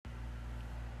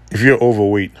If you're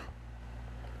overweight,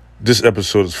 this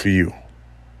episode is for you.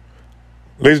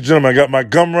 Ladies and gentlemen, I got my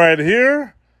gum right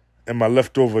here and my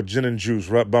leftover gin and juice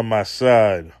right by my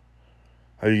side.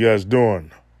 How you guys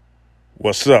doing?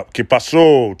 What's up? ¿Qué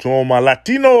pasó? To all my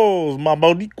Latinos, my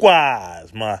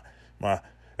Boricuas, my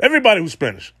everybody who's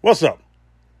Spanish. What's up?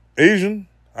 Asian?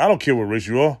 I don't care what race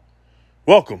you are.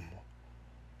 Welcome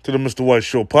to the Mr. White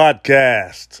Show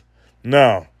podcast.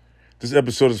 Now, this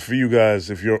episode is for you guys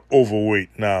if you're overweight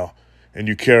now and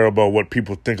you care about what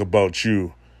people think about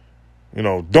you.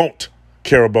 Don't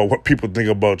care about what people think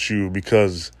about you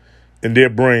because in their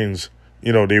brains,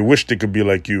 they wish they could be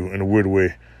like you in a weird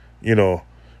way.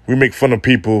 We make fun of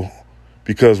people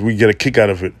because we get a kick out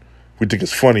of it. We think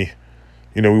it's funny.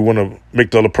 We want to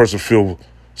make the other person feel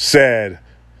sad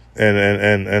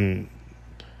and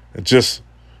it just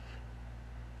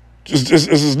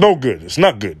it's no good. It's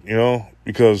not good,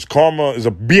 because karma is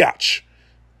a biatch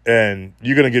and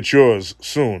you're going to get yours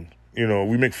soon.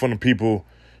 We make fun of people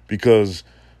because,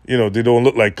 they don't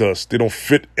look like us. They don't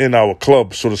fit in our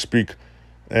club, so to speak.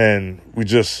 And we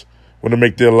just want to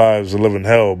make their lives a living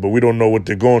hell, but we don't know what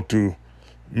they're going through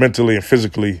mentally and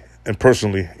physically and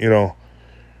personally,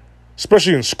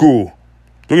 especially in school.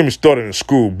 Don't get me started in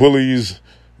school. Bullies,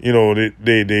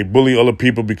 they bully other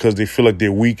people because they feel like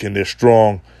they're weak and they're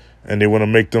strong and they want to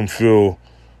make them feel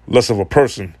less of a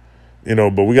person,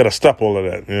 but we got to stop all of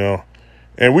that,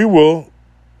 and we will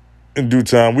in due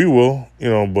time,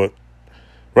 but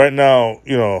right now,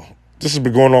 this has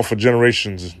been going on for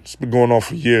generations. It's been going on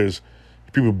for years.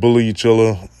 People bully each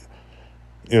other,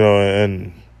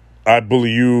 and I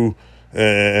bully you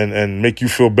and make you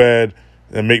feel bad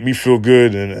and make me feel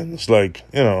good. And it's like,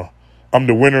 I'm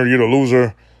the winner, you're the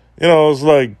loser. It's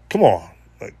like, come on.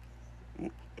 Like,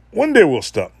 one day we'll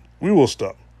stop. We will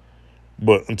stop.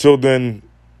 But until then,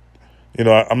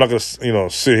 I'm not going to,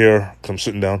 sit here, 'cause I'm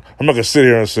sitting down. I'm not going to sit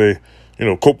here and say,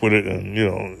 cope with it.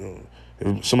 And,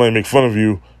 if somebody make fun of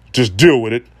you, just deal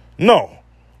with it. No.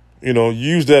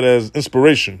 Use that as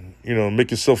inspiration, make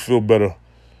yourself feel better.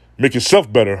 Make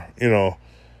yourself better,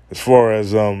 as far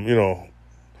as,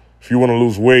 if you want to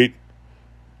lose weight,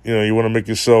 you want to make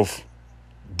yourself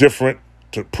different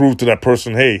to prove to that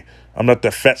person, hey, I'm not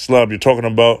that fat slob you're talking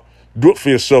about. Do it for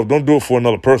yourself. Don't do it for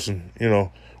another person,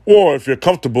 Or if you're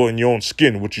comfortable in your own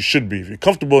skin, which you should be. If you're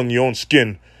comfortable in your own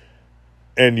skin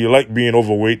and you like being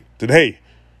overweight, then hey,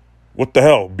 what the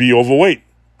hell? Be overweight,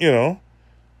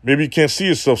 Maybe you can't see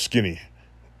yourself skinny.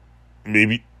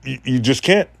 Maybe you just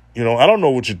can't. I don't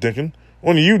know what you're thinking.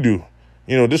 Only you do.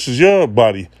 This is your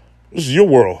body. This is your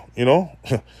world,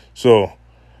 So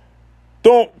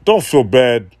don't feel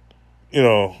bad,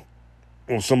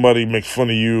 when somebody makes fun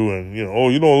of you and, you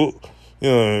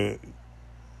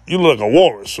look like a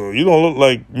walrus or you don't look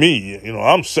like me.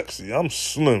 I'm sexy. I'm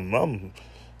slim.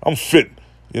 I'm fit.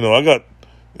 I got,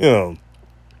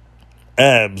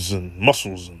 abs and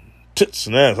muscles and tits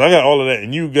and ass. I got all of that,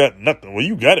 and you got nothing. Well,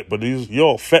 you got it, but you're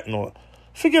all fat and all that.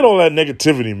 Forget all that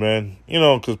negativity, man.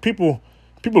 Because people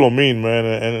are mean, man,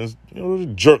 and it's, they're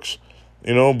jerks.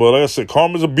 But like I said,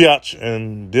 karma's a biatch,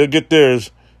 and they'll get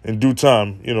theirs in due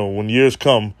time. When years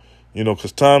come,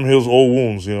 because time heals old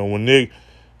wounds. When they,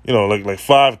 like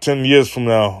 5-10 years from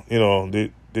now,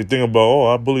 they think about, oh,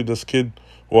 I bullied this kid,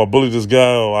 or I bullied this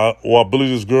guy, or I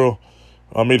bullied this girl.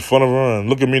 I made fun of her, and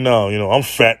look at me now. I'm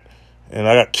fat. And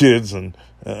I got kids, and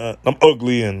I'm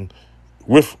ugly, and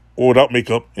with or without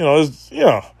makeup,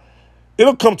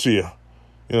 it'll come to you.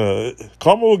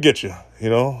 Karma will get you,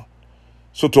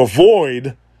 So to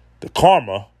avoid the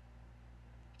karma,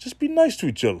 just be nice to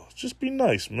each other. Just be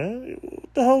nice, man.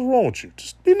 What the hell's wrong with you?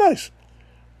 Just be nice.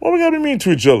 Why we gotta be mean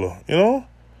to each other, You're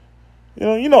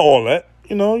not all that,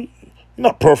 You're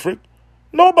not perfect.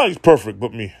 Nobody's perfect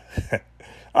but me.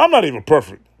 I'm not even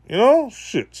perfect,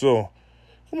 Shit, so...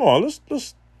 Come on, let's.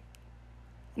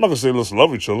 I'm not gonna say let's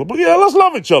love each other, but yeah, let's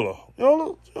love each other.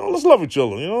 Let's love each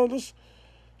other. Just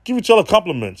give each other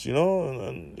compliments.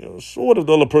 And so what if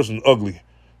the other person's ugly?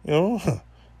 They're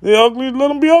ugly. Let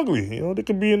them be ugly. They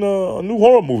could be in a new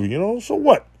horror movie. So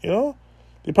what?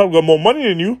 They probably got more money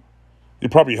than you. They're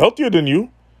probably healthier than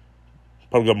you.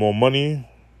 Probably got more money.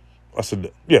 I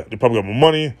said, yeah, they probably got more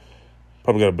money.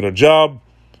 Probably got a better job,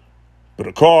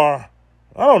 better car.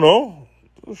 I don't know.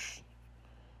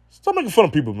 Stop making fun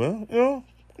of people, man.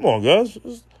 Come on, guys.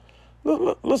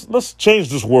 Let's change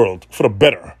this world for the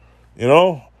better.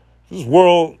 This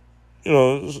world,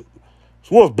 this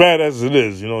world's bad as it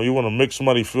is. You want to make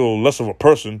somebody feel less of a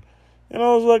person.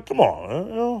 It's like, come on,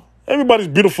 man. Everybody's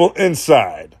beautiful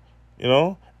inside,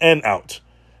 and out.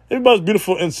 Everybody's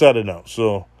beautiful inside and out.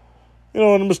 So, in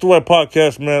the Mr. White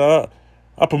podcast, man,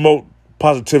 I promote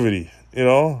positivity. You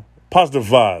know, positive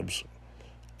vibes.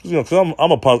 You know, because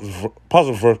I'm a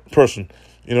positive person.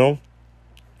 You know,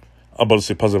 I'm about to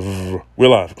say positive. We're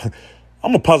live.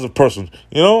 I'm a positive person.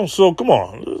 You know, so come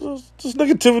on, this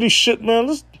negativity shit, man.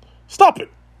 Let's stop it.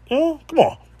 You know, come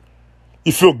on.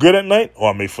 You feel good at night? Oh,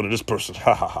 I made fun of this person.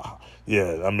 Ha ha ha.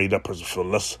 Yeah, I made that person feel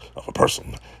less of a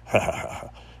person. Ha ha ha.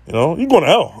 You know, you're going to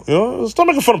hell. You know, stop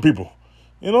making fun of people.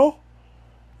 You know,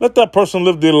 let that person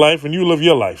live their life and you live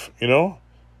your life. You know,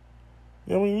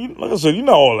 I mean, like I said, you're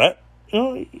not all that.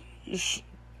 You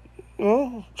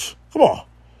know, come on.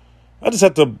 I just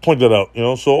have to point that out. You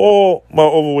know, so all my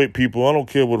overweight people, I don't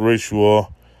care what race you are.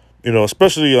 You know,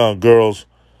 especially girls.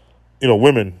 You know,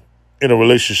 women in a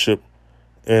relationship.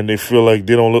 And they feel like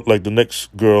they don't look like the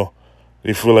next girl.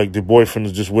 They feel like their boyfriend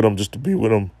is just with them just to be with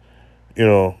them. You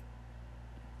know,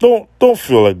 don't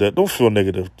feel like that. Don't feel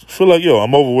negative. Feel like, yo,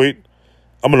 I'm overweight.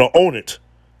 I'm going to own it.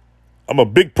 I'm a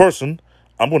big person.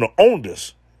 I'm going to own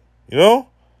this. You know,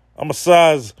 I'm a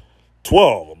size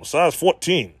 12. I'm a size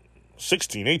 14,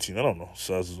 16, 18. I don't know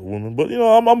sizes of women. But, you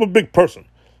know, I'm a big person.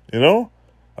 You know,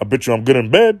 I bet you I'm good in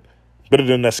bed. Better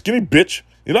than that skinny bitch.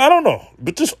 You know, I don't know.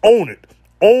 But just own it.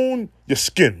 Own your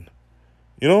skin,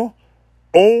 you know?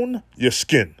 Own your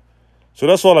skin. So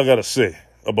that's all I got to say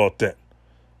about that.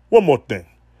 One more thing.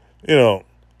 You know,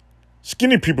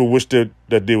 skinny people wish that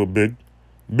they were big.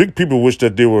 Big people wish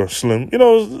that they were slim. You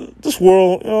know, this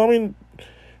world, you know, I mean,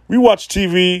 we watch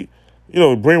TV, you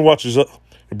know, it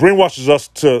brainwashes us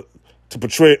to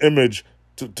portray an image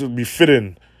to be fit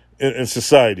in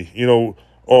society. You know,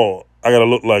 oh, I got to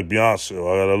look like Beyonce,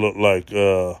 or I got to look like,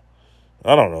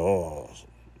 I don't know,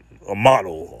 a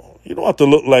model. You don't have to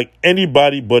look like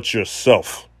anybody but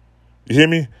yourself. You hear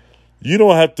me? You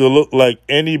don't have to look like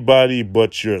anybody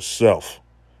but yourself.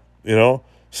 You know?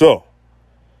 So,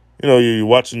 you know, you're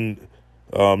watching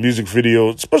music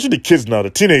videos, especially the kids now, the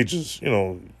teenagers, you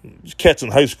know, cats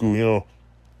in high school, you know,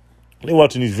 they're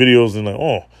watching these videos and like,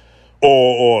 oh,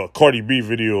 or a Cardi B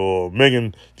video or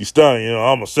Megan Thee Stallion, you know,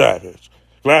 I'm a savage.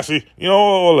 Classy, you know,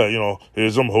 all that, you know,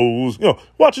 here's some hoes, you know,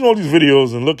 watching all these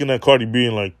videos and looking at Cardi B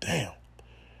and like, damn,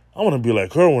 I want to be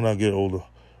like her when I get older.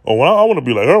 Or I want to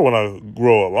be like her when I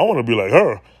grow up. I want to be like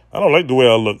her. I don't like the way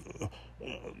I look.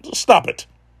 Just stop it.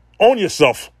 Own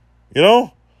yourself, you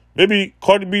know? Maybe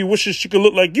Cardi B wishes she could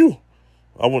look like you.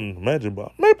 I wouldn't imagine,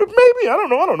 but maybe, I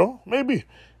don't know. Maybe,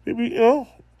 you know?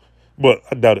 But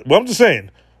I doubt it. But I'm just saying,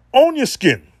 own your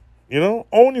skin, you know?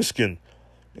 Own your skin.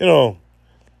 You know,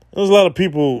 there's a lot of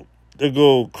people that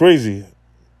go crazy,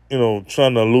 you know,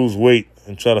 trying to lose weight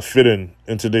and try to fit in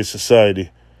today's society.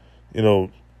 You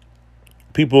know,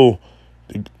 people,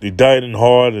 they dieting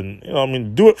hard and, you know, I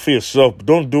mean, do it for yourself, but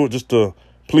don't do it just to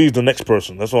please the next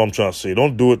person. That's all I'm trying to say.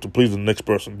 Don't do it to please the next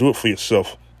person. Do it for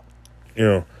yourself, you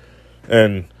know.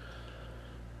 And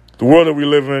the world that we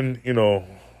live in, you know,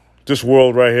 this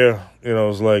world right here, you know,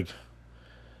 is like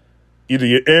either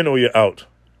you're in or you're out.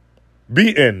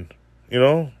 Be in, you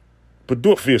know. But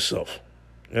do it for yourself,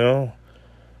 you know.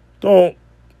 Don't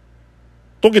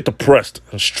get depressed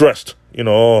and stressed, you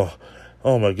know.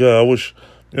 Oh my God, I wish,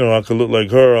 you know, I could look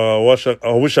like her. I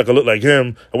wish I could look like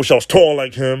him. I wish I was tall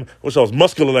like him. I wish I was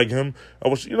muscular like him. I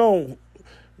wish, you know,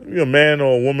 you're a man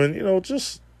or a woman, you know,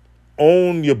 just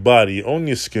own your body, own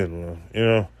your skin, man, you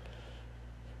know.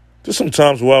 There's some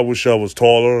times where I wish I was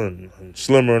taller and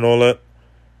slimmer and all that.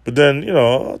 But then, you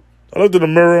know, I looked in the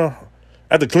mirror.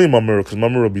 I had to clean my mirror because my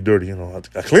mirror would be dirty, you know.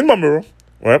 I cleaned my mirror,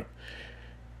 right?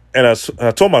 And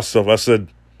I told myself, I said,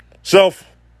 self,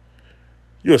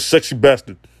 you're a sexy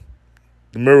bastard.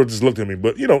 The mirror just looked at me,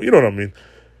 but you know what I mean.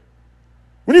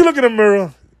 When you look in the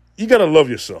mirror, you got to love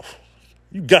yourself.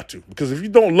 You got to. Because if you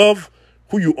don't love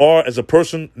who you are as a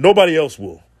person, nobody else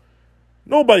will.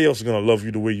 Nobody else is going to love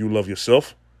you the way you love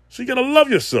yourself. So you got to love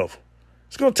yourself.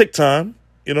 It's going to take time,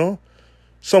 you know.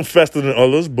 Some faster than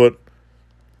others, but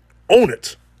own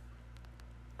it.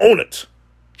 Own it.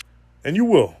 And you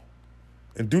will.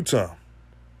 In due time.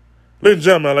 Ladies and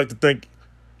gentlemen, I'd like to thank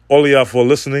all of y'all for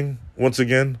listening once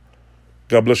again.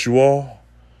 God bless you all.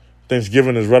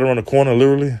 Thanksgiving is right around the corner,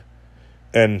 literally.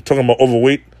 And talking about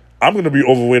overweight, I'm going to be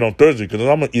overweight on Thursday because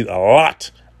I'm going to eat a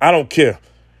lot. I don't care.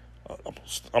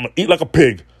 I'm going to eat like a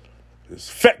pig. It's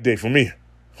fat day for me.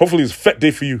 Hopefully it's a fat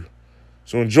day for you.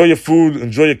 So enjoy your food,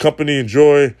 enjoy your company,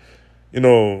 enjoy, you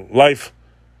know, life.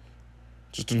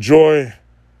 Just enjoy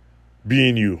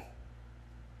being you.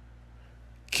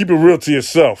 Keep it real to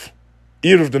yourself,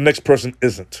 even if the next person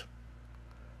isn't.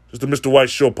 This is the Mr. White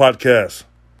Show podcast,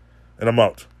 and I'm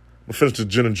out. I'm going to finish the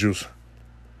gin and juice,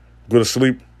 go to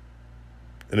sleep,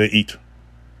 and then eat.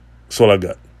 That's all I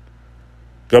got.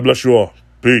 God bless you all.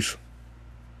 Peace.